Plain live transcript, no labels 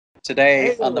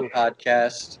Today on the Hey,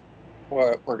 podcast,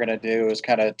 what we're going to do is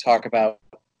kind of talk about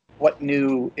what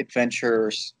new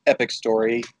adventures, epic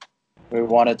story we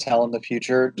want to tell in the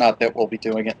future. Not that we'll be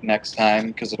doing it next time,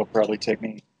 because it'll probably take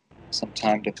me some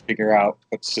time to figure out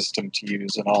what system to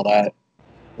use and all that.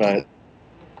 But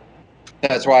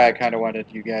that's why I kind of wanted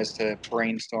you guys to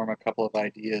brainstorm a couple of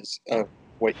ideas of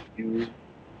what you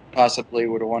possibly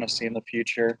would want to see in the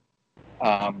future.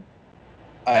 Um,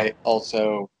 I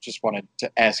also just wanted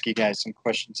to ask you guys some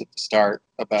questions at the start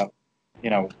about,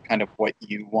 kind of what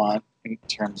you want in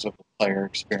terms of the player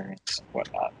experience and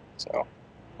whatnot. So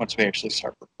once we actually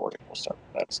start recording, we'll start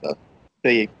with that stuff.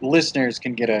 The listeners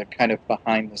can get a kind of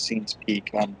behind the scenes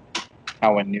peek on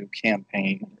how a new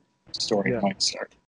campaign story yeah. might start.